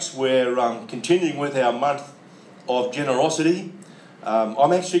Acts. We're continuing with our month of generosity.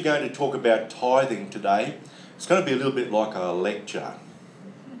 I'm actually going to talk about tithing today. It's going to be a little bit like a lecture.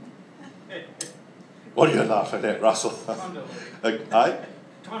 What are you laughing at, Russell? Time to leave. Hey?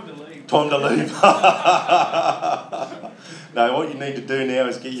 Time to leave. Time to leave. No, what you need to do now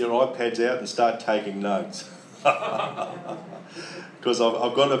is get your iPads out and start taking notes. Because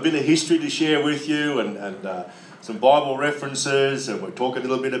I've got a bit of history to share with you and some Bible references, and we'll talk a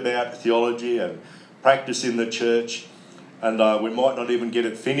little bit about theology and practice in the church, and we might not even get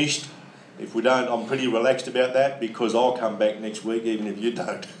it finished. If we don't, I'm pretty relaxed about that because I'll come back next week even if you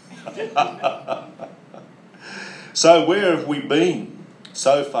don't. So where have we been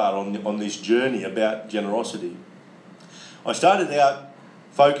so far on this journey about generosity? I started out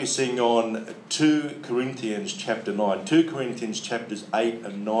focusing on 2 Corinthians chapter 9. 2 Corinthians chapters 8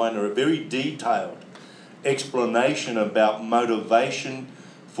 and 9 are a very detailed explanation about motivation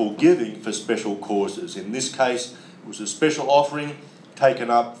for giving for special causes. In this case, it was a special offering taken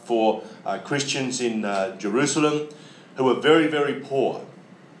up for Christians in Jerusalem who were very, very poor.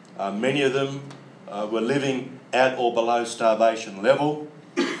 Many of them were living at or below starvation level,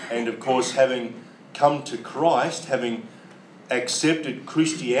 and of course, having come to Christ, having accepted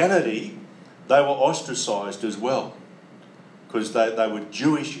Christianity, they were ostracised as well because they were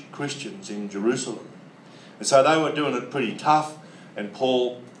Jewish Christians in Jerusalem. And so they were doing it pretty tough, and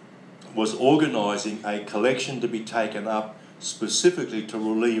Paul was organising a collection to be taken up specifically to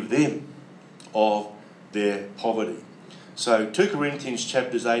relieve them of their poverty. So 2 Corinthians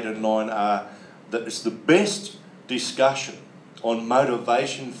chapters 8 and 9 it's the best discussion on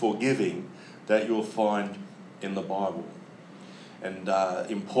motivation for giving that you'll find in the Bible. And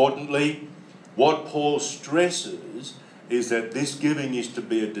importantly, what Paul stresses is that this giving is to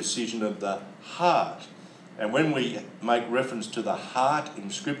be a decision of the heart. And when we make reference to the heart in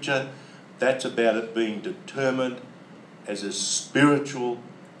Scripture, that's about it being determined as a spiritual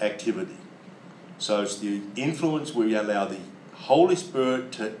activity. So it's the influence, we allow the Holy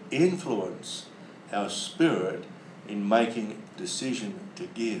Spirit to influence our spirit in making a decision to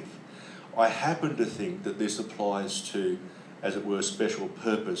give. I happen to think that this applies to, as it were, special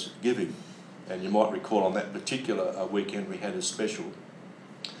purpose giving. And you might recall on that particular weekend we had a special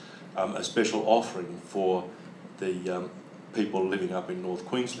offering for the people living up in North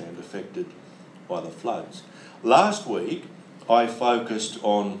Queensland affected by the floods. Last week I focused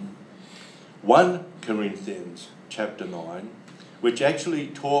on 1 Corinthians chapter 9, which actually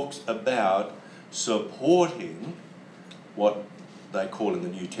talks about supporting what they call in the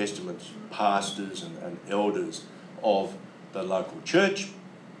New Testament pastors and elders of the local church.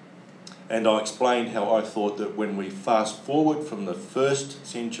 And I explained how I thought that when we fast forward from the 1st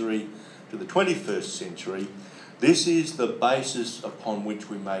century to the 21st century, this is the basis upon which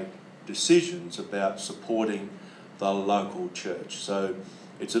we make decisions about supporting the local church. So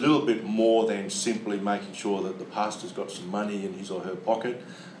it's a little bit more than simply making sure that the pastor's got some money in his or her pocket.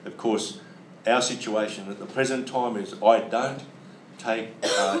 Of course, our situation at the present time is I don't take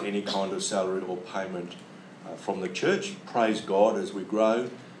any kind of salary or payment from the church. Praise God, as we grow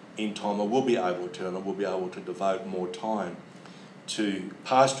in time I will be able to, and I will be able to devote more time to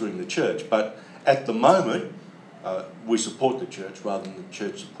pastoring the church. But at the moment, we support the church rather than the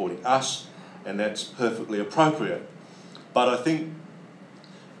church supporting us, and that's perfectly appropriate. But I think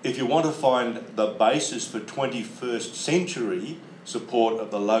if you want to find the basis for 21st century support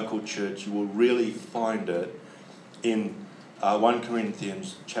of the local church, you will really find it in 1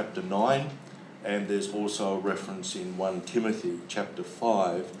 Corinthians chapter 9, and there's also a reference in 1 Timothy chapter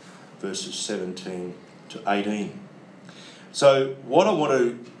 5, verses 17 to 18. So what I want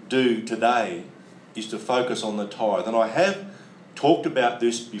to do today is to focus on the tithe. And I have talked about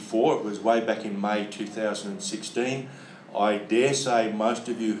this before. It was way back in May 2016. I dare say most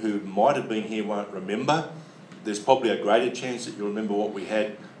of you who might have been here won't remember. There's probably a greater chance that you'll remember what we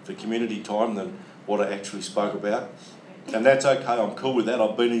had for community time than what I actually spoke about. And that's okay, I'm cool with that.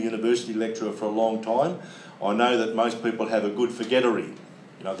 I've been a university lecturer for a long time. I know that most people have a good forgettery.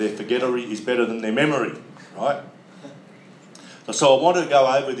 You know, their forgettery is better than their memory, right? So I want to go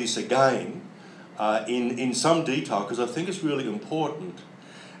over this again in some detail because I think it's really important.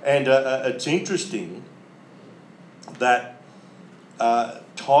 And it's interesting that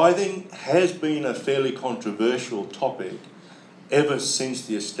tithing has been a fairly controversial topic ever since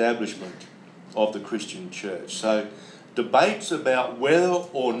the establishment of the Christian church. So debates about whether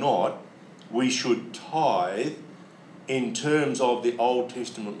or not we should tithe in terms of the Old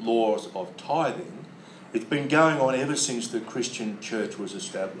Testament laws of tithing, it's been going on ever since the Christian church was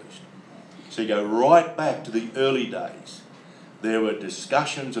established. So you go right back to the early days there were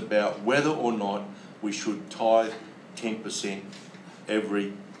discussions about whether or not we should tithe 10%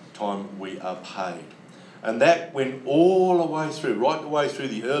 every time we are paid. And that went all the way through, right the way through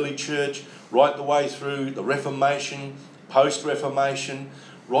the early church, right the way through the Reformation, post-Reformation,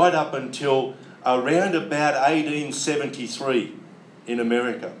 right up until around about 1873 in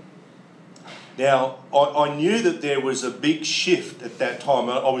America. Now, I knew that there was a big shift at that time.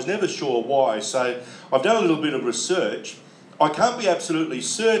 I was never sure why, so I've done a little bit of research. I can't be absolutely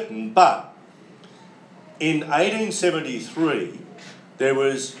certain, but in 1873, there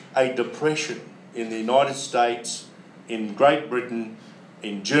was a depression in the United States, in Great Britain,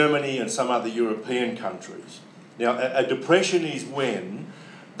 in Germany and some other European countries. Now, a depression is when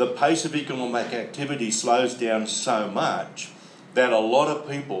the pace of economic activity slows down so much that a lot of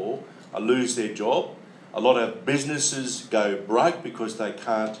people lose their job, a lot of businesses go broke because they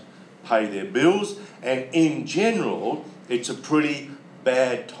can't pay their bills, and in general, it's a pretty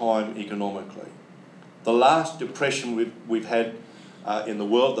bad time economically. The last depression we've had in the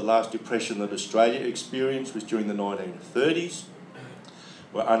world, the last depression that Australia experienced was during the 1930s,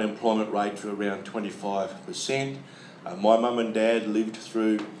 where unemployment rates were around 25%. My mum and dad lived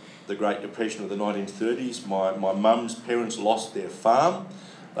through the Great Depression of the 1930s. My mum's parents lost their farm.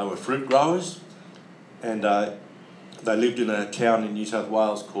 They were fruit growers, and they lived in a town in New South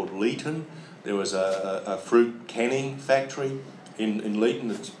Wales called Leeton. There was a fruit canning factory in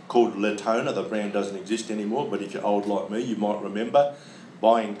Leeton. It's called Latona. The brand doesn't exist anymore, but if you're old like me, you might remember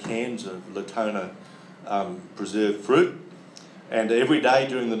buying cans of Latona preserved fruit. And every day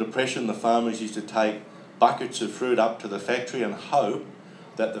during the Depression, the farmers used to take buckets of fruit up to the factory and hope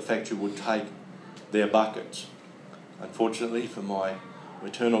that the factory would take their buckets. Unfortunately for my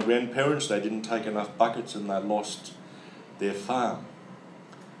maternal grandparents, they didn't take enough buckets and they lost their farm.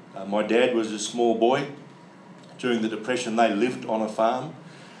 My dad was a small boy. During the Depression, they lived on a farm,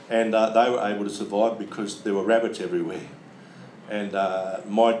 and they were able to survive because there were rabbits everywhere. And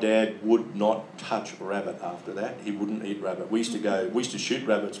my dad would not touch rabbit after that. He wouldn't eat rabbit. We used to shoot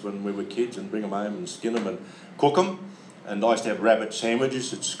rabbits when we were kids and bring them home and skin them and cook them. And I used to have rabbit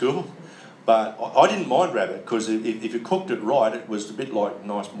sandwiches at school. But I didn't mind rabbit because if you cooked it right, it was a bit like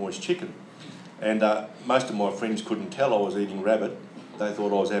nice moist chicken. And most of my friends couldn't tell I was eating rabbit. They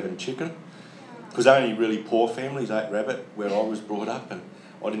thought I was having chicken. Because only really poor families ate rabbit where I was brought up, and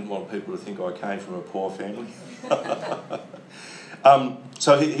I didn't want people to think I came from a poor family.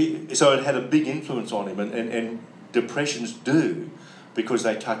 So it had a big influence on him, and depressions do because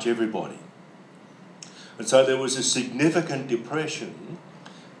they touch everybody. And so there was a significant depression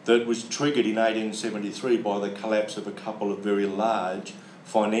that was triggered in 1873 by the collapse of a couple of very large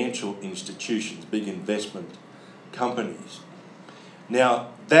financial institutions, big investment companies. Now,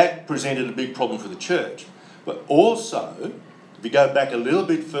 that presented a big problem for the church. But also, if you go back a little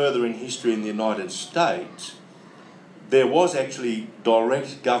bit further in history in the United States, there was actually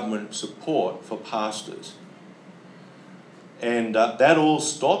direct government support for pastors. And that all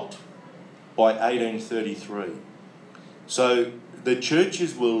stopped by 1833. So the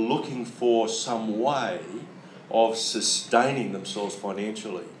churches were looking for some way of sustaining themselves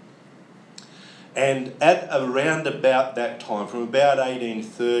financially. And at around about that time, from about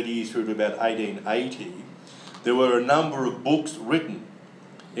 1830 through to about 1880, there were a number of books written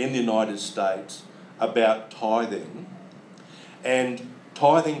in the United States about tithing. And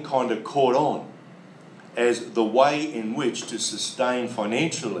tithing kind of caught on as the way in which to sustain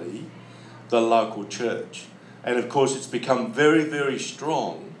financially the local church. And of course, it's become very, very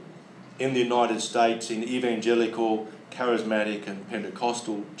strong in the United States in evangelical, charismatic and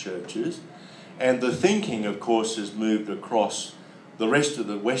Pentecostal churches. And the thinking, of course, has moved across the rest of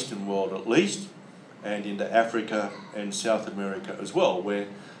the Western world at least, and into Africa and South America as well, where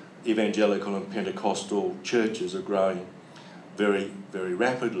evangelical and Pentecostal churches are growing very, very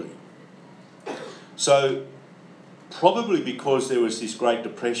rapidly. So probably because there was this Great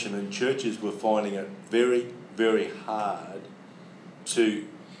Depression and churches were finding it very, very hard to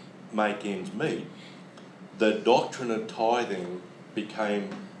make ends meet, the doctrine of tithing became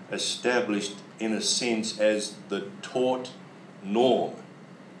established in a sense as the taught norm.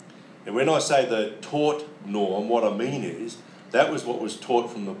 And when I say the taught norm, what I mean is that was what was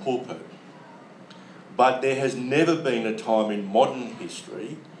taught from the pulpit. But there has never been a time in modern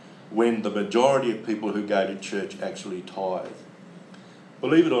history when the majority of people who go to church actually tithe.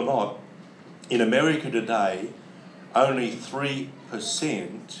 Believe it or not, in America today, only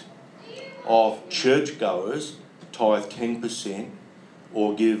 3% of churchgoers tithe 10%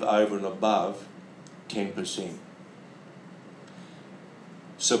 or give over and above 10%.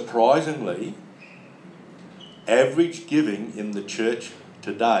 Surprisingly, average giving in the church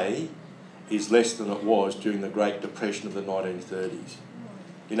today is less than it was during the Great Depression of the 1930s.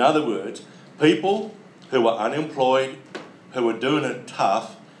 In other words, people who were unemployed, who were doing it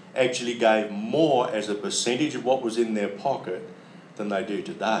tough, actually gave more as a percentage of what was in their pocket than they do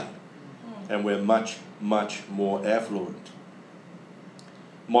today. And we're much, much more affluent.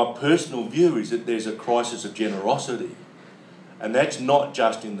 My personal view is that there's a crisis of generosity. And that's not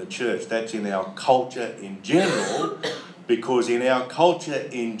just in the church, that's in our culture in general, because in our culture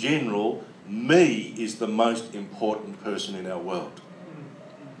in general, me is the most important person in our world.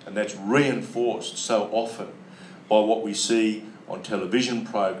 And that's reinforced so often by what we see on television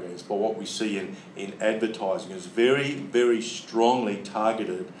programs, by what we see in advertising. It's very, very strongly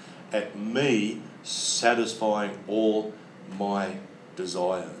targeted at me satisfying all my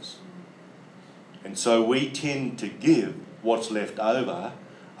desires. And so we tend to give what's left over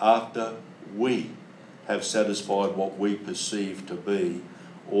after we have satisfied what we perceive to be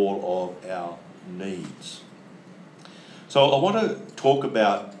all of our needs. So I want to talk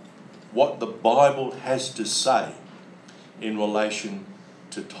about what the Bible has to say in relation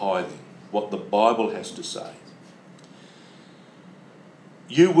to tithing, what the Bible has to say.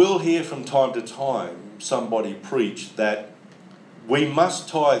 You will hear from time to time somebody preach that we must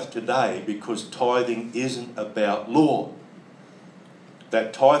tithe today because tithing isn't about law.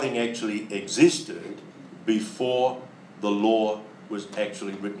 That tithing actually existed before the law was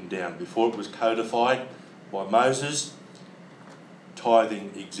actually written down. Before it was codified by Moses,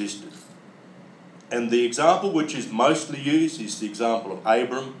 tithing existed. And the example which is mostly used is the example of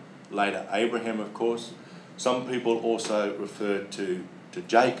Abram, later Abraham, of course. Some people also refer to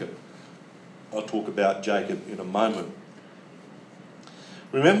Jacob. I'll talk about Jacob in a moment.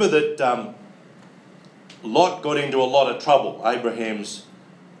 Remember that Lot got into a lot of trouble, Abraham's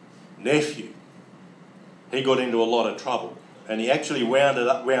nephew. He got into a lot of trouble, and he actually wound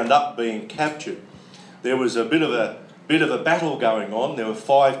up being captured. There was a bit of a battle going on. There were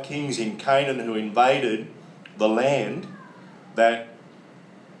 5 kings in Canaan who invaded the land that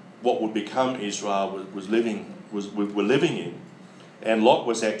what would become Israel were living in, and Lot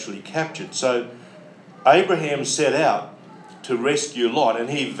was actually captured. So Abraham set out to rescue Lot, and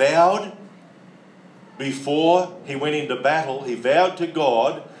he vowed before he went into battle, he vowed to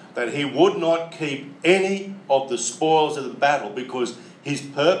God that he would not keep any of the spoils of the battle because his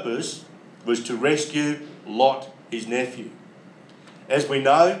purpose was to rescue Lot, his nephew. As we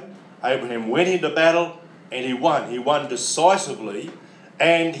know, Abraham went into battle and he won. He won decisively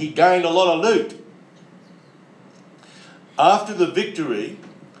and he gained a lot of loot. After the victory,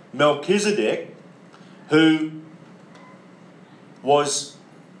 Melchizedek, who was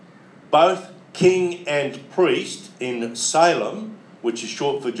both king and priest in Salem, which is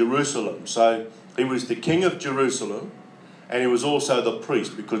short for Jerusalem. So he was the king of Jerusalem and he was also the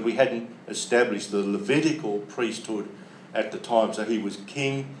priest because we hadn't established the Levitical priesthood at the time. So he was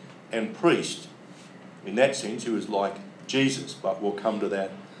king and priest. In that sense, he was like Jesus, but we'll come to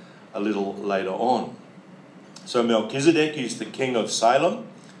that a little later on. So Melchizedek is the king of Salem.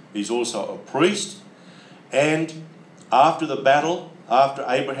 He's also a priest. And after the battle, after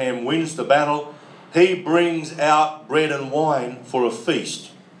Abraham wins the battle, he brings out bread and wine for a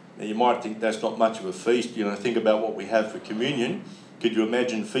feast. Now you might think that's not much of a feast. Think about what we have for communion. Could you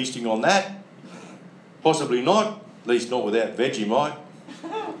imagine feasting on that? Possibly not. At least not without Vegemite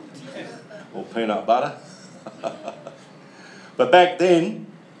or peanut butter. But back then,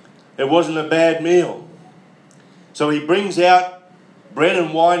 it wasn't a bad meal. So he brings out bread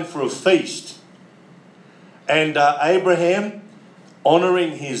and wine for a feast. And Abraham,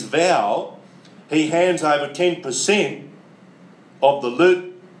 honouring his vow, he hands over 10% of the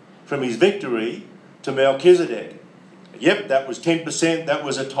loot from his victory to Melchizedek. Yep, that was 10%, that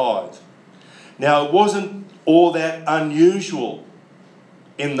was a tithe. Now, it wasn't all that unusual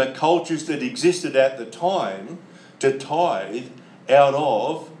in the cultures that existed at the time to tithe out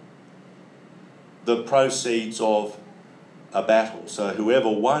of the proceeds of a battle. So whoever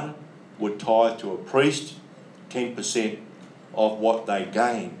won would tithe to a priest 10% of what they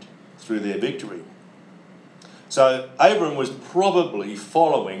gained through their victory. So Abram was probably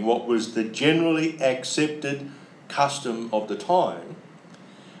following what was the generally accepted custom of the time,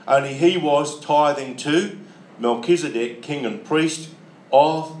 only he was tithing to Melchizedek, king and priest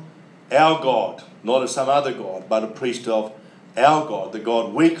of our God, not of some other God, but a priest of our God, the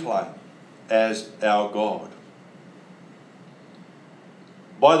God we claim as our God.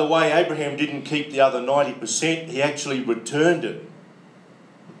 By the way, Abraham didn't keep the other 90%, he actually returned it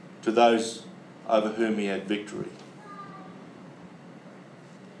to those over whom he had victory.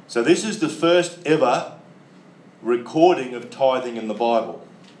 So this is the first ever recording of tithing in the Bible.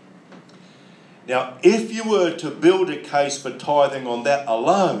 Now, if you were to build a case for tithing on that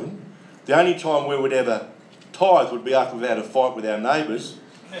alone, the only time we would ever tithe would be after we've had a fight with our neighbours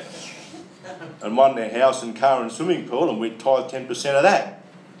and won their house and car and swimming pool, and we'd tithe 10% of that.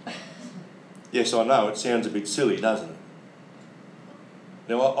 Yes, I know, it sounds a bit silly, doesn't it?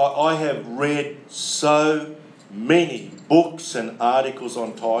 Now, I have read so many books and articles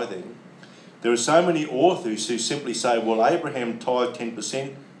on tithing. There are so many authors who simply say, well, Abraham tithed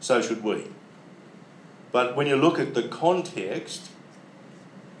 10%, so should we. But when you look at the context,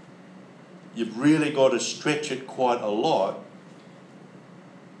 you've really got to stretch it quite a lot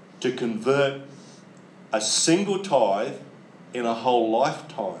to convert a single tithe in a whole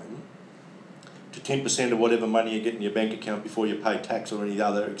lifetime to 10% of whatever money you get in your bank account before you pay tax or any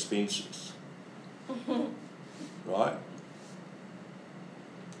other expenses. Right?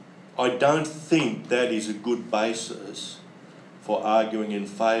 I don't think that is a good basis for arguing in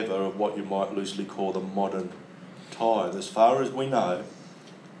favour of what you might loosely call the modern tithe. As far as we know,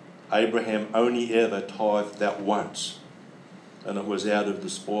 Abraham only ever tithed that once, and it was out of the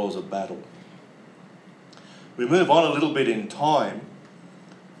spoils of battle. We move on a little bit in time.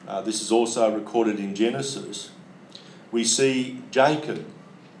 This is also recorded in Genesis. We see Jacob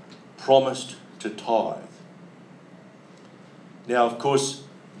promised to tithe. Now, of course,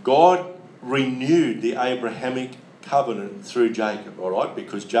 God renewed the Abrahamic covenant through Jacob, all right,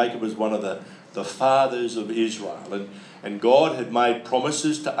 because Jacob was one of the fathers of Israel. And God had made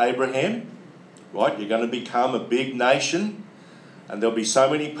promises to Abraham, right? You're going to become a big nation, and there'll be so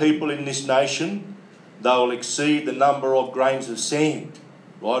many people in this nation, they'll exceed the number of grains of sand,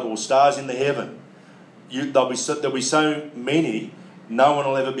 right, or stars in the heaven. There'll be so many, no one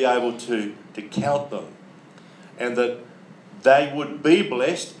will ever be able to count them. And that they would be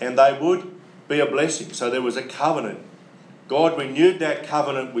blessed and they would be a blessing. So there was a covenant. God renewed that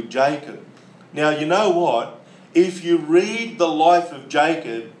covenant with Jacob. Now, you know what? If you read the life of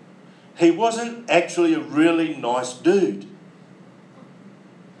Jacob, he wasn't actually a really nice dude.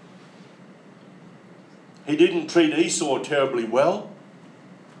 He didn't treat Esau terribly well.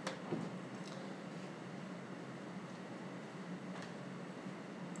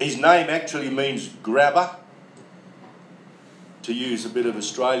 His name actually means grabber. To use a bit of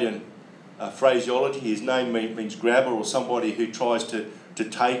Australian phraseology, his name means grabber, or somebody who tries to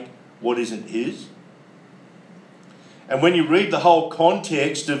take what isn't his. And when you read the whole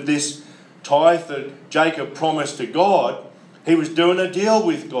context of this tithe that Jacob promised to God, he was doing a deal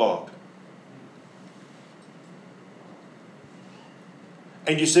with God.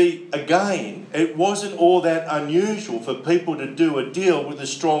 And you see, again, it wasn't all that unusual for people to do a deal with a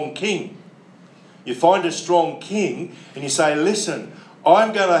strong king. You find a strong king and you say, listen,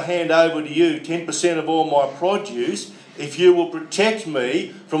 I'm going to hand over to you 10% of all my produce if you will protect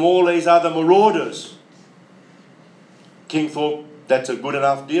me from all these other marauders. King thought, that's a good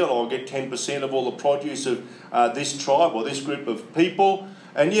enough deal. I'll get 10% of all the produce of this tribe or this group of people.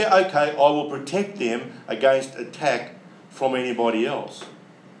 And yeah, okay, I will protect them against attack from anybody else.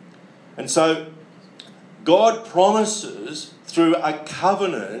 And so God promises through a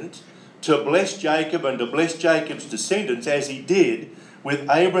covenant to bless Jacob and to bless Jacob's descendants, as he did with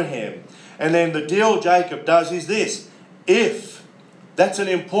Abraham. And then the deal Jacob does is this: if, that's an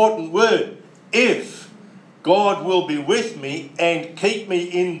important word, if God will be with me and keep me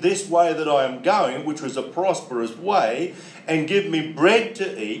in this way that I am going, which was a prosperous way, and give me bread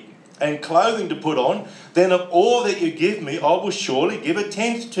to eat and clothing to put on, then of all that you give me, I will surely give a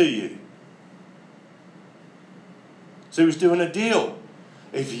tenth to you. So he was doing a deal.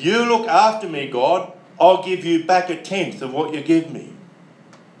 If you look after me, God, I'll give you back a tenth of what you give me.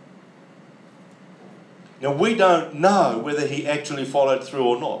 Now, we don't know whether he actually followed through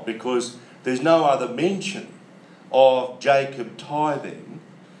or not, because there's no other mention of Jacob tithing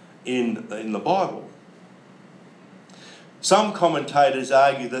in the Bible. Some commentators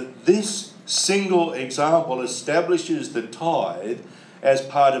argue that this single example establishes the tithe as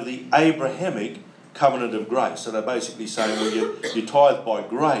part of the Abrahamic covenant of grace. So they're basically saying, well, you tithe by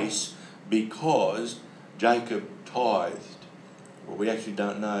grace because Jacob tithed. Well, we actually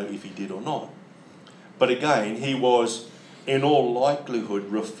don't know if he did or not. But again, he was in all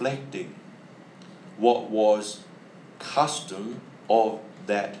likelihood reflecting what was custom of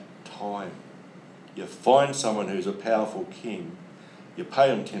that time. You find someone who's a powerful king, you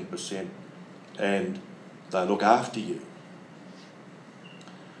pay them 10%, and they look after you.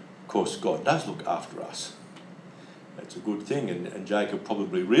 Of course, God does look after us. That's a good thing, and Jacob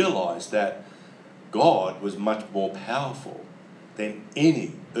probably realised that God was much more powerful than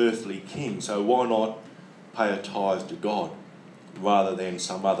any earthly king, so why not pay a tithe to God rather than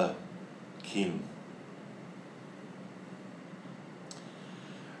some other kin.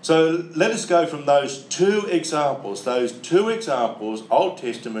 So let us go from those two examples, Old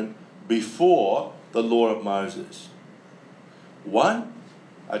Testament, before the law of Moses. One,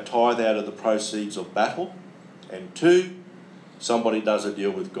 a tithe out of the proceeds of battle, and two, somebody does a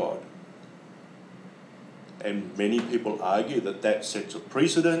deal with God. And many people argue that that sets a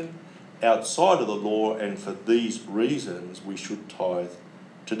precedent outside of the law, and for these reasons we should tithe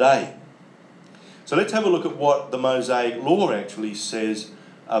today. So let's have a look at what the Mosaic law actually says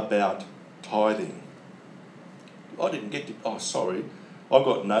about tithing. I didn't get to... Oh, sorry. I've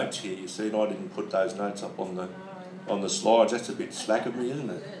got notes here, you see, and I didn't put those notes up on the slides. That's a bit slack of me, isn't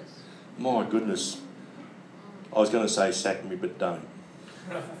it? My goodness. I was going to say sack me, but don't.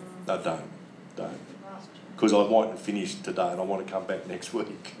 No, don't. Because I mightn't finish today and I want to come back next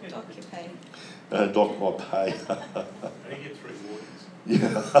week. Dock your pay. Dock my pay. You get 3 warnings.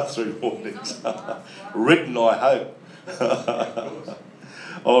 Yeah, 3 warnings. Written, I hope.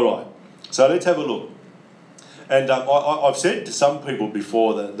 All right. So let's have a look. And I've said to some people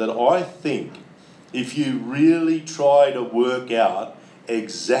before that I think if you really try to work out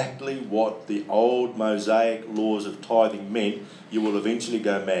exactly what the old Mosaic laws of tithing meant, you will eventually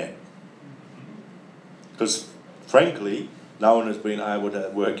go mad. Because, frankly, no one has been able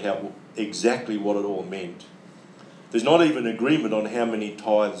to work out exactly what it all meant. There's not even agreement on how many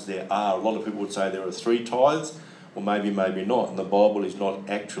tithes there are. A lot of people would say there are 3 tithes, or maybe not, and the Bible is not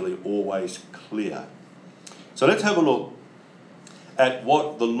actually always clear. So let's have a look at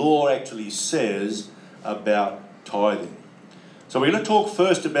what the law actually says about tithing. So we're going to talk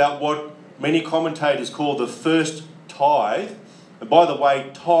first about what many commentators call the first tithe. And by the way,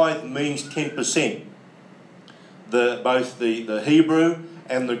 tithe means 10%. Both the Hebrew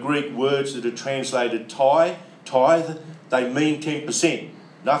and the Greek words that are translated tithe, they mean 10%.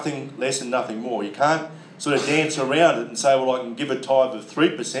 Nothing less and nothing more. You can't sort of dance around it and say, well, I can give a tithe of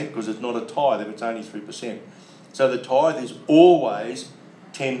 3% because it's not a tithe if it's only 3%. So the tithe is always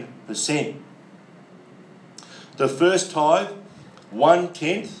 10%. The first tithe,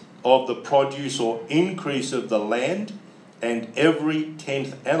 1/10 of the produce or increase of the land, and every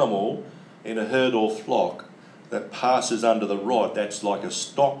 10th animal in a herd or flock that passes under the rod, that's like a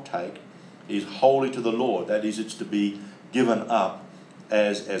stock take, is holy to the Lord. That is, it's to be given up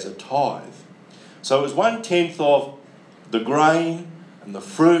as a tithe. So it was 1/10 of the grain and the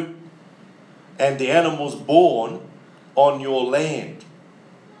fruit and the animals born on your land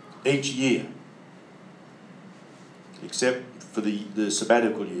each year, except for the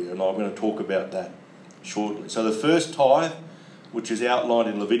sabbatical year, and I'm going to talk about that shortly. So the first tithe, which is outlined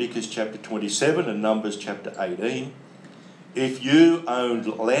in Leviticus chapter 27 and Numbers chapter 18, if you owned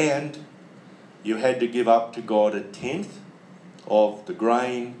land, you had to give up to God 1/10 of the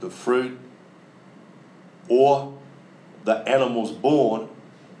grain, the fruit, or the animals born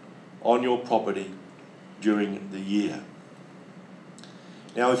on your property during the year.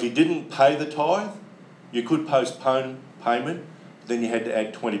 Now, if you didn't pay the tithe, you could postpone payment, then you had to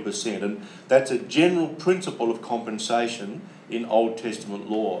add 20%. And that's a general principle of compensation in Old Testament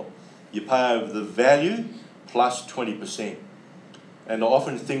law. You pay over the value plus 20%. And I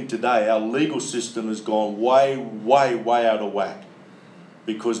often think today our legal system has gone way out of whack.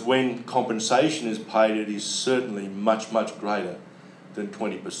 Because when compensation is paid, it is certainly much greater than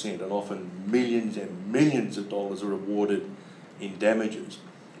 20%. And often millions and millions of dollars are awarded in damages.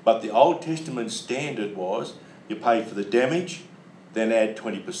 But the Old Testament standard was you pay for the damage, then add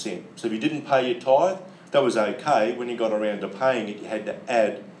 20%. So if you didn't pay your tithe, that was okay. When you got around to paying it, you had to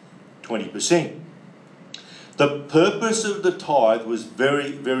add 20%. The purpose of the tithe was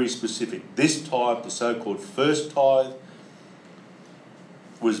very specific. This tithe, the so-called first tithe,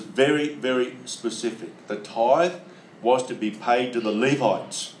 was very specific. The tithe was to be paid to the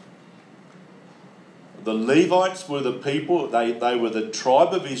Levites. The Levites were the people, they were the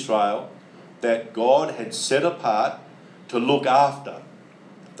tribe of Israel that God had set apart to look after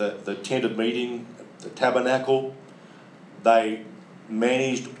the tent of meeting, the tabernacle. They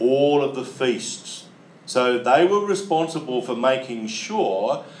managed all of the feasts. So they were responsible for making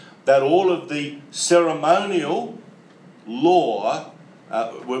sure that all of the ceremonial law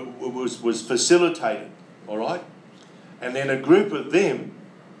was facilitated, all right? And then a group of them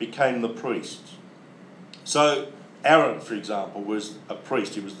became the priests. So Aaron, for example, was a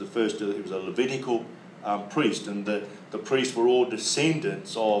priest. He was the first, he was a Levitical priest, and the priests were all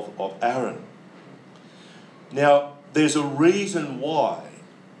descendants of Aaron. Now, there's a reason why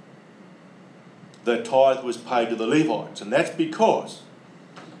the tithe was paid to the Levites, and that's because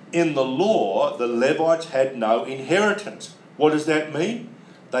in the law, the Levites had no inheritance. What does that mean?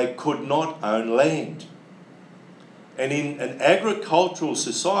 They could not own land. And in an agricultural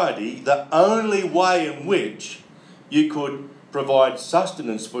society, the only way in which you could provide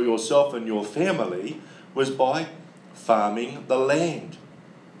sustenance for yourself and your family was by farming the land.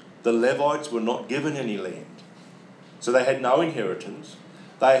 The Levites were not given any land. So they had no inheritance.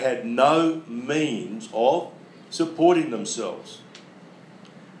 They had no means of supporting themselves.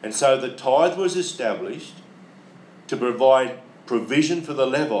 And so the tithe was established to provide provision for the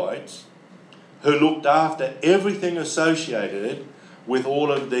Levites, who looked after everything associated with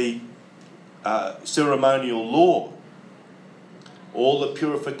all of the ceremonial law. All the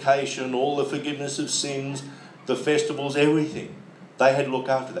purification, all the forgiveness of sins, the festivals, everything. They had to look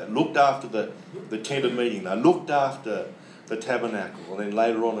after that. Looked after the tent of meeting. They looked after the tabernacle. And then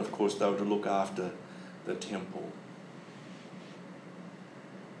later on, of course, they were to look after the temple.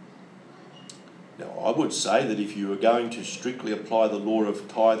 Now, I would say that if you were going to strictly apply the law of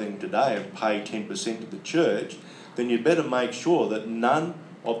tithing today and pay 10% to the church, then you'd better make sure that none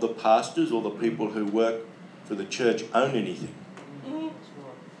of the pastors or the people who work for the church own anything.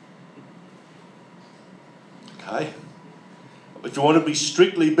 Okay? If you want to be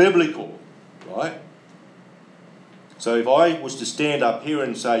strictly biblical, right? So if I was to stand up here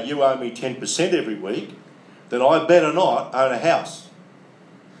and say, you owe me 10% every week, then I better not own a house.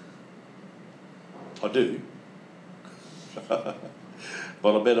 I do. But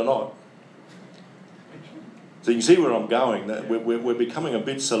I better not. So you can see where I'm going. That we're becoming a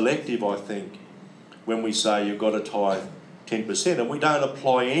bit selective, I think, when we say you've got to tithe 10%, and we don't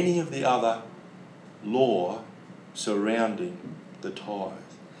apply any of the other law surrounding the tithe.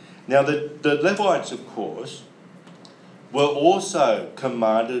 Now, the Levites, of course, were also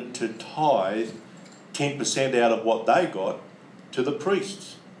commanded to tithe 10% out of what they got to the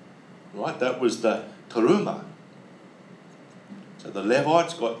priests. Right? That was the teruma. So the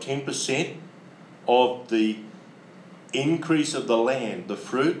Levites got 10% of the increase of the land, the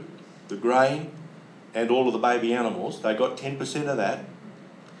fruit, the grain, and all of the baby animals. They got 10% of that.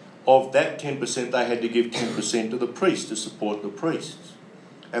 Of that 10%, they had to give 10% to the priests to support the priests.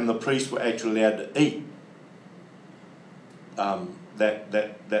 And the priests were actually allowed to eat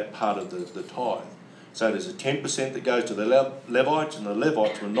that part of the tithe. So there's a 10% that goes to the Levites, and the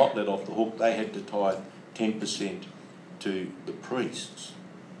Levites were not let off the hook. They had to tithe 10% to the priests.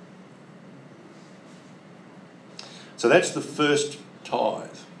 So that's the first tithe.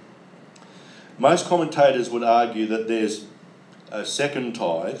 Most commentators would argue that there's a second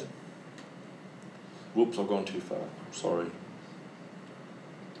tithe. Whoops, I've gone too far. Sorry.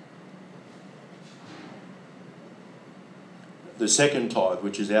 The second tithe,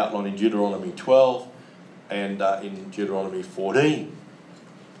 which is outlined in Deuteronomy 12 and in Deuteronomy 14.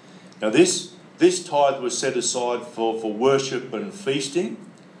 Now this tithe was set aside for worship and feasting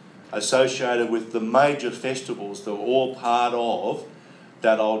associated with the major festivals that were all part of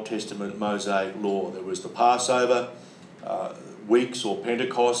that Old Testament Mosaic law. There was the Passover, weeks or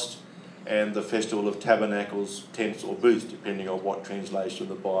Pentecost, and the Festival of Tabernacles, tents or booths, depending on what translation of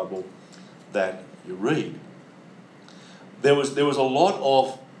the Bible that you read. There was a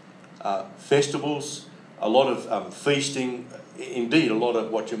lot of festivals, a lot of feasting, indeed a lot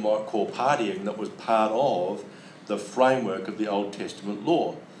of what you might call partying that was part of the framework of the Old Testament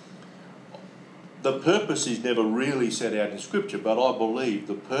law. The purpose is never really set out in Scripture, but I believe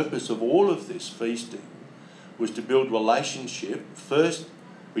the purpose of all of this feasting was to build relationship, first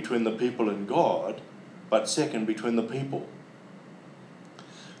between the people and God, but second between the people.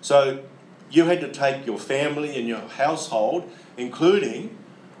 So you had to take your family and your household, including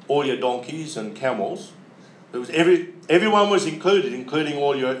all your donkeys and camels. There was everyone was included, including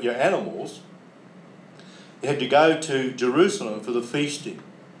all your animals. You had to go to Jerusalem for the feasting.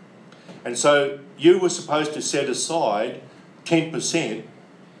 And so you were supposed to set aside 10%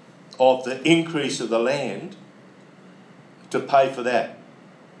 of the increase of the land to pay for that,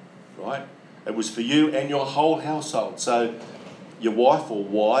 right? It was for you and your whole household. So your wife or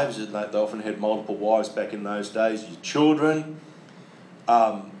wives, they often had multiple wives back in those days, your children,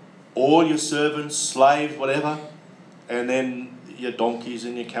 all your servants, slaves, whatever, and then your donkeys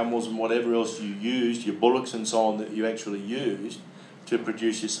and your camels and whatever else you used, your bullocks and so on that you actually used to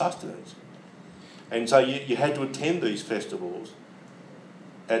produce your sustenance. And so you had to attend these festivals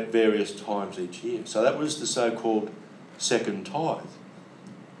at various times each year. So that was the so-called second tithe.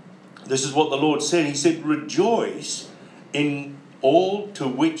 This is what the Lord said. He said, rejoice in all to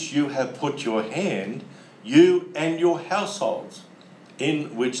which you have put your hand, you and your households,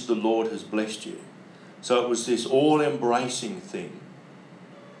 in which the Lord has blessed you. So it was this all-embracing thing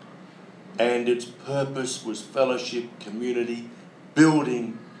and its purpose was fellowship, community,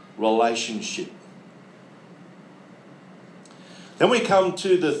 building relationship. Then we come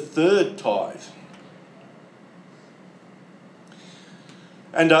to the third tithe.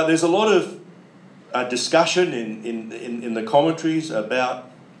 And there's a lot of discussion in the commentaries about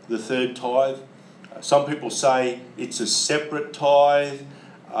the third tithe. Some people say it's a separate tithe.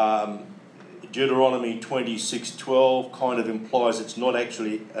 Deuteronomy 26:12 kind of implies it's not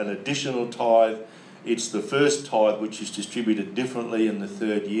actually an additional tithe. It's the first tithe which is distributed differently in the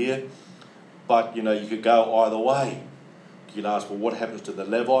third year. But, you could go either way. You could ask, well, what happens to the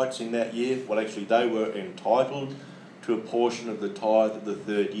Levites in that year? Well, actually, they were entitled to a portion of the tithe of the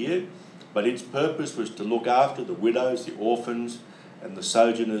third year, but its purpose was to look after the widows, the orphans, and the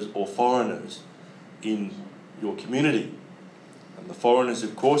sojourners or foreigners in your community. And the foreigners,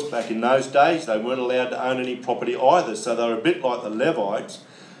 of course, back in those days, they weren't allowed to own any property either, so they were a bit like the Levites.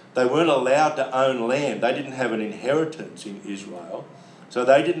 They weren't allowed to own land. They didn't have an inheritance in Israel, so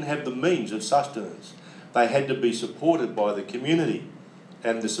they didn't have the means of sustenance. They had to be supported by the community,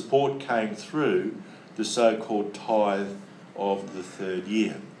 and the support came through the so-called tithe of the third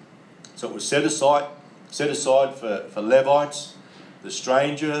year. So it was set aside for Levites, the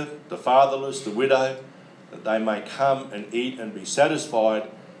stranger, the fatherless, the widow, that they may come and eat and be satisfied,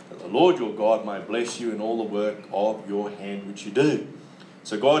 that the Lord your God may bless you in all the work of your hand which you do.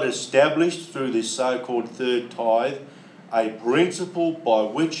 So God established through this so-called third tithe a principle by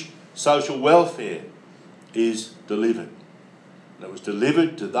which social welfare is delivered. And it was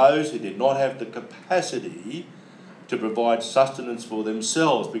delivered to those who did not have the capacity to provide sustenance for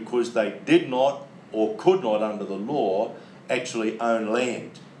themselves because they did not or could not under the law actually own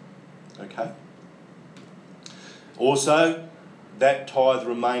land. Okay? Also, that tithe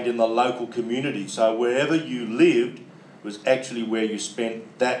remained in the local community. So wherever you lived was actually where you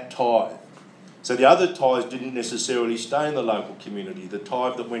spent that tithe. So the other tithes didn't necessarily stay in the local community. The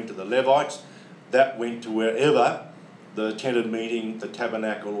tithe that went to the Levites, that went to wherever the tent of meeting, the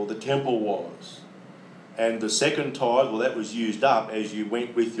tabernacle or the temple was. And the second tithe, well, that was used up as you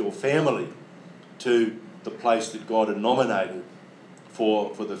went with your family to the place that God had nominated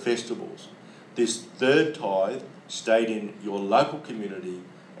for the festivals. This third tithe stayed in your local community,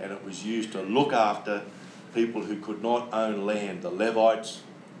 and it was used to look after people who could not own land, the Levites,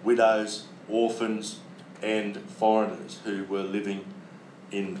 widows, orphans, and foreigners who were living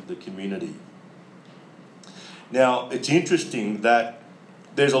in the community. Now, it's interesting that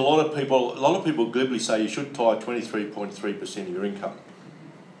there's a lot of people glibly say you should tithe 23.3% of your income.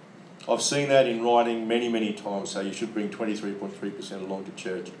 I've seen that in writing many, many times, say you should bring 23.3% along to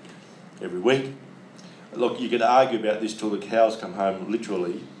church every week. Look, you could argue about this till the cows come home,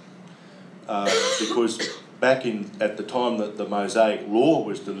 literally, because back at the time that the Mosaic Law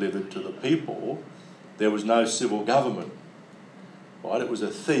was delivered to the people, there was no civil government, right? It was a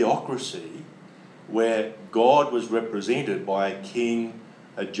theocracy where God was represented by a king,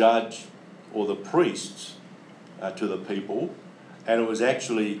 a judge, or the priests to the people, and it was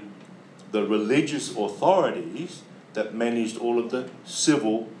actually the religious authorities that managed all of the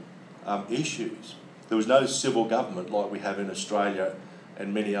civil issues. There was no civil government like we have in Australia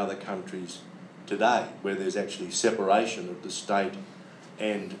and many other countries today, where there's actually separation of the state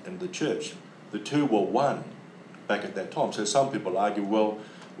and the church. The two were one back at that time. So some people argue, well,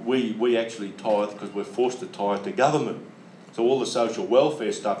 we actually tithe because we're forced to tithe to government. So all the social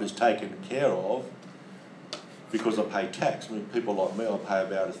welfare stuff is taken care of because I pay tax. I mean, people like me, I pay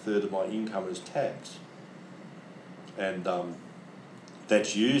about a third of my income as tax. And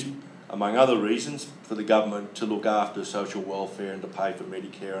that's used, among other reasons, for the government to look after social welfare and to pay for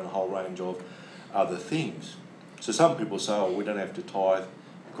Medicare and a whole range of other things. So some people say, oh, we don't have to tithe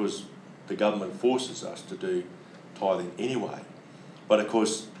because the government forces us to do tithing anyway. But of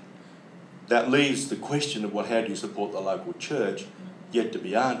course, that leaves the question of, well, how do you support the local church, yet to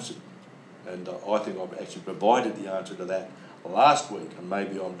be answered. And I think I've actually provided the answer to that last week, and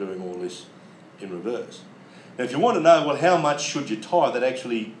maybe I'm doing all this in reverse. Now, if you want to know, well, how much should you tithe, that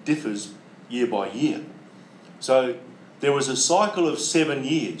actually differs year by year. So there was a cycle of 7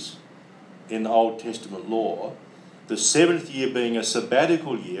 years in the Old Testament law, the seventh year being a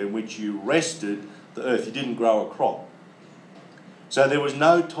sabbatical year in which you rested the earth, you didn't grow a crop. So there was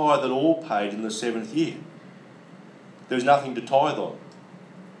no tithe at all paid in the seventh year. There was nothing to tithe on.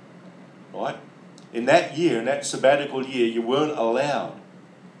 Right? In that year, in that sabbatical year, you weren't allowed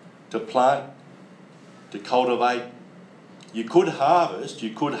to plant, to cultivate. You could harvest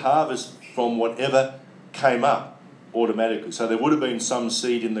from whatever came up automatically. So there would have been some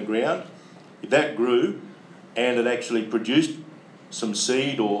seed in the ground. If that grew and it actually produced some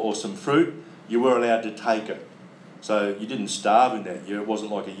seed or some fruit, you were allowed to take it. So you didn't starve in that year. It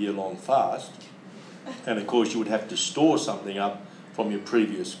wasn't like a year-long fast. And of course you would have to store something up from your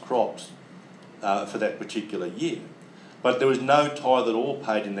previous crops for that particular year. But there was no tithe at all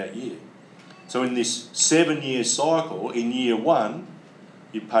paid in that year. So in this 7-year cycle, in year 1,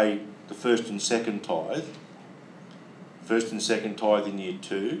 you pay the first and second tithe. First and second tithe in year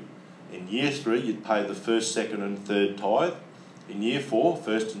 2. In year 3, you'd pay the first, second and third tithe. In year 4,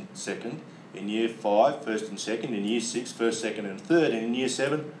 first and second. In year 5, first and second. In year 6, first, second and third. And in year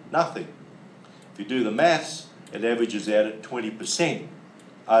 7, nothing. If you do the maths, it averages out at 20%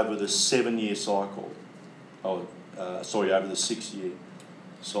 over the 7-year cycle. Over the 6-year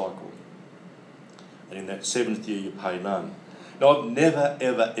cycle. And in that 7th year, you pay none. Now, I've never,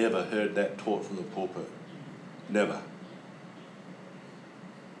 ever, ever heard that taught from the pulpit. Never.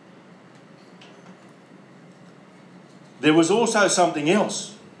 There was also something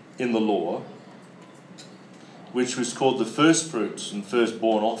else in the law, which was called the first fruits and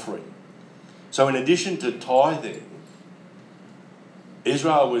firstborn offering. So in addition to tithing,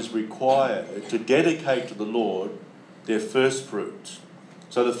 Israel was required to dedicate to the Lord their first fruits.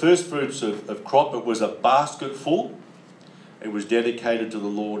 So the first fruits of crop, it was a basket full. It was dedicated to the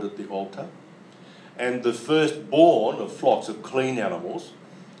Lord at the altar. And the firstborn of flocks of clean animals,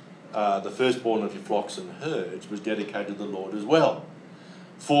 the firstborn of your flocks and herds, was dedicated to the Lord as well.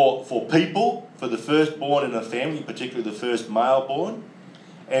 For people, for the firstborn in a family, particularly the first male born,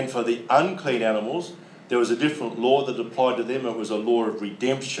 and for the unclean animals, there was a different law that applied to them. It was a law of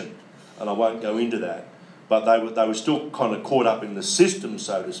redemption, and I won't go into that. But they were still kind of caught up in the system,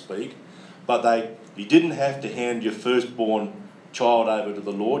 so to speak. But you didn't have to hand your firstborn child over to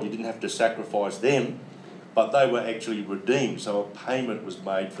the Lord. You didn't have to sacrifice them, but they were actually redeemed. So a payment was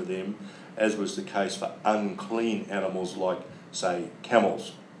made for them, as was the case for unclean animals like, say,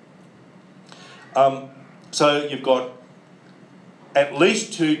 camels. So you've got at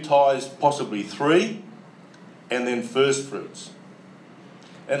least 2 tithes, possibly 3, and then first fruits.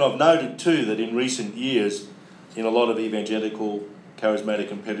 And I've noted too that in recent years, in a lot of evangelical,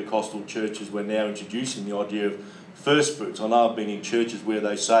 charismatic and Pentecostal churches, we're now introducing the idea of first fruits. I know I've been in churches where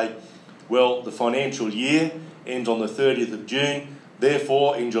they say, well, the financial year ends on the 30th of June,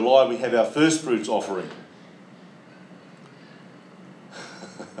 therefore in July we have our first fruits offering.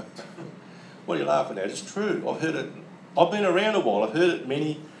 What are you laughing at? It's true. I've heard it. I've been around a while. I've heard it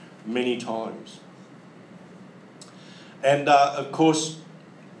many, many times. And of course,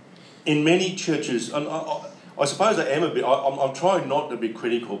 in many churches, and I suppose I am a bit, I'm trying not to be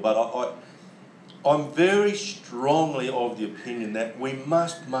critical, but I'm very strongly of the opinion that we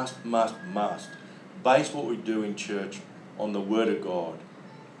must base what we do in church on the Word of God.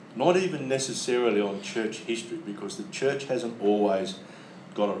 Not even necessarily on church history, because the church hasn't always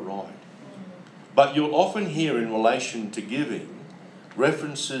got it right. But you'll often hear in relation to giving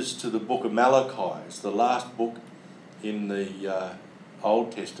references to the book of Malachi. It's the last book in the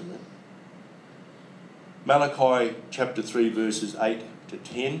Old Testament. Malachi chapter 3 verses 8 to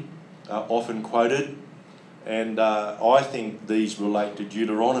 10 are often quoted, and I think these relate to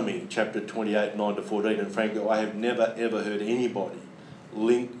Deuteronomy chapter 28 9 to 14, and frankly I have never ever heard anybody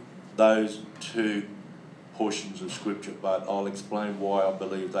link those two portions of scripture, but I'll explain why I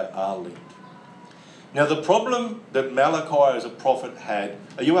believe they are linked. Now the problem that Malachi as a prophet had,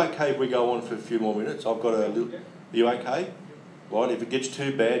 are you okay if we go on for a few more minutes? I've got a little, are you okay? Right, if it gets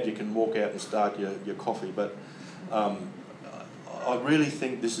too bad you can walk out and start your coffee, but I really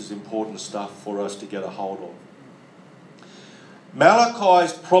think this is important stuff for us to get a hold of.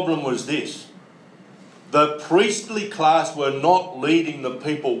 Malachi's problem was this: the priestly class were not leading the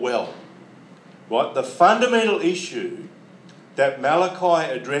people well. Right? The fundamental issue that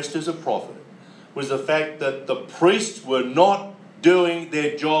Malachi addressed as a prophet was the fact that the priests were not doing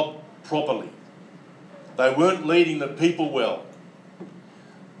their job properly. They weren't leading the people well.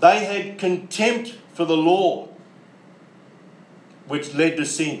 They had contempt for the law, which led to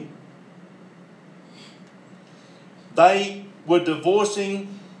sin. They were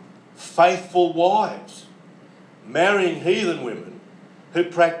divorcing faithful wives, marrying heathen women who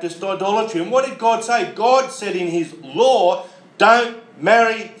practiced idolatry. And what did God say? God said in his law, don't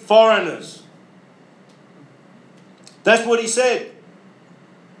marry foreigners. That's what he said.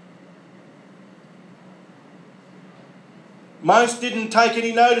 Most didn't take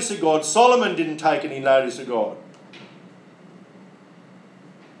any notice of God. Solomon didn't take any notice of God.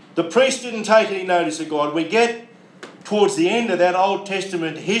 The priest didn't take any notice of God. We get towards the end of that Old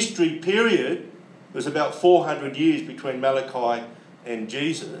Testament history period, there's about 400 years between Malachi and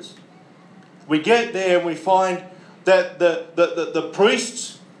Jesus. We get there and we find that the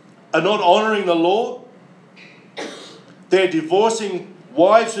priests are not honouring the law. They're divorcing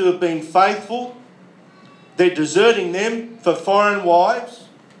wives who have been faithful. They're deserting them for foreign wives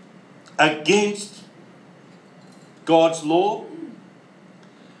against God's law.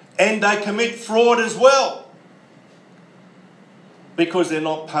 And they commit fraud as well because they're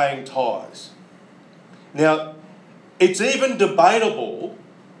not paying tithes. Now, it's even debatable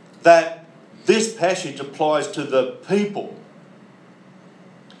that this passage applies to the people,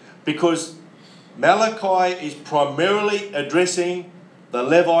 because Malachi is primarily addressing the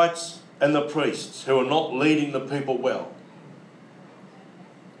Levites and the priests who are not leading the people well.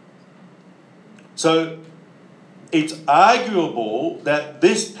 So it's arguable that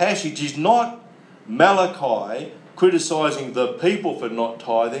this passage is not Malachi criticising the people for not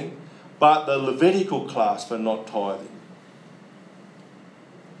tithing, but the Levitical class for not tithing.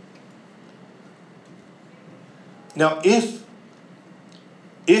 Now, if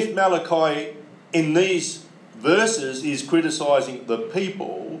Malachi in these verses is criticising the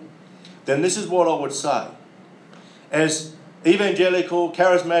people, then this is what I would say. As evangelical,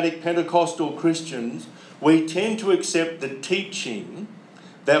 charismatic, Pentecostal Christians, we tend to accept the teaching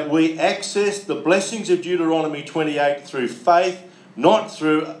that we access the blessings of Deuteronomy 28 through faith, not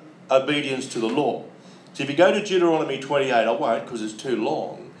through obedience to the law. So if you go to Deuteronomy 28, I won't because it's too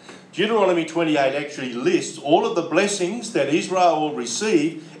long. Deuteronomy 28 actually lists all of the blessings that Israel will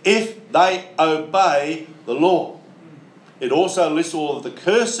receive if they obey the law. It also lists all of the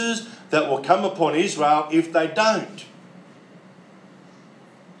curses that will come upon Israel if they don't.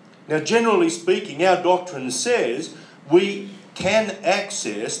 Now, generally speaking, our doctrine says we can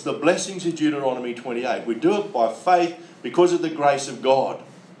access the blessings of Deuteronomy 28. We do it by faith because of the grace of God.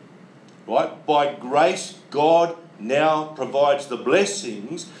 Right? By grace, God now provides the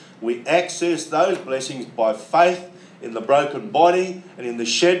blessings. We access those blessings by faith in the broken body and in the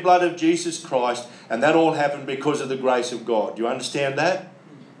shed blood of Jesus Christ, and that all happened because of the grace of God. Do you understand that?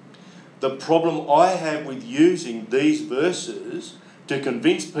 The problem I have with using these verses to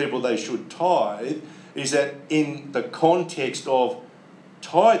convince people they should tithe is that in the context of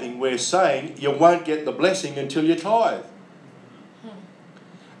tithing, we're saying you won't get the blessing until you tithe.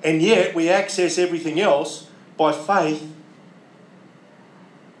 And yet we access everything else by faith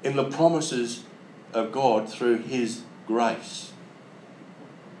in the promises of God through His grace.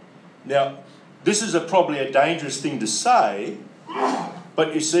 Now, this is probably a dangerous thing to say,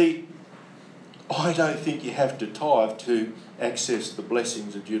 but you see, I don't think you have to tithe to access the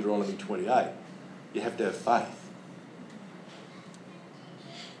blessings of Deuteronomy 28. You have to have faith.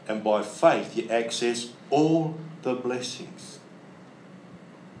 And by faith, you access all the blessings,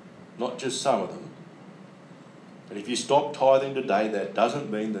 not just some of them. And if you stop tithing today, that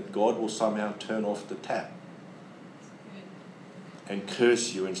doesn't mean that God will somehow turn off the tap and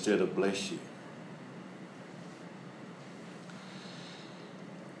curse you instead of bless you.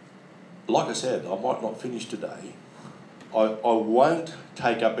 Like I said, I might not finish today. I won't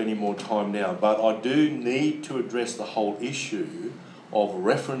take up any more time now, but I do need to address the whole issue of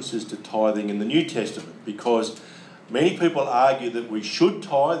references to tithing in the New Testament, because many people argue that we should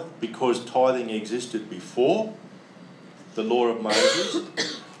tithe because tithing existed before the law of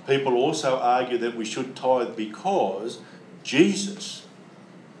Moses. People also argue that we should tithe because Jesus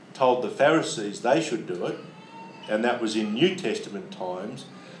told the Pharisees they should do it, and that was in New Testament times.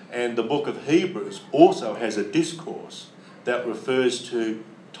 And the book of Hebrews also has a discourse that refers to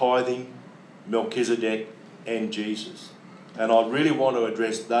tithing, Melchizedek, and Jesus. And I really want to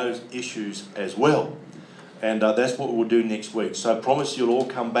address those issues as well. And that's what we'll do next week. So I promise you'll all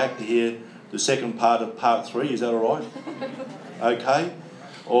come back to hear the second part of part 3. Is that all right? Okay?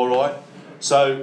 All right. So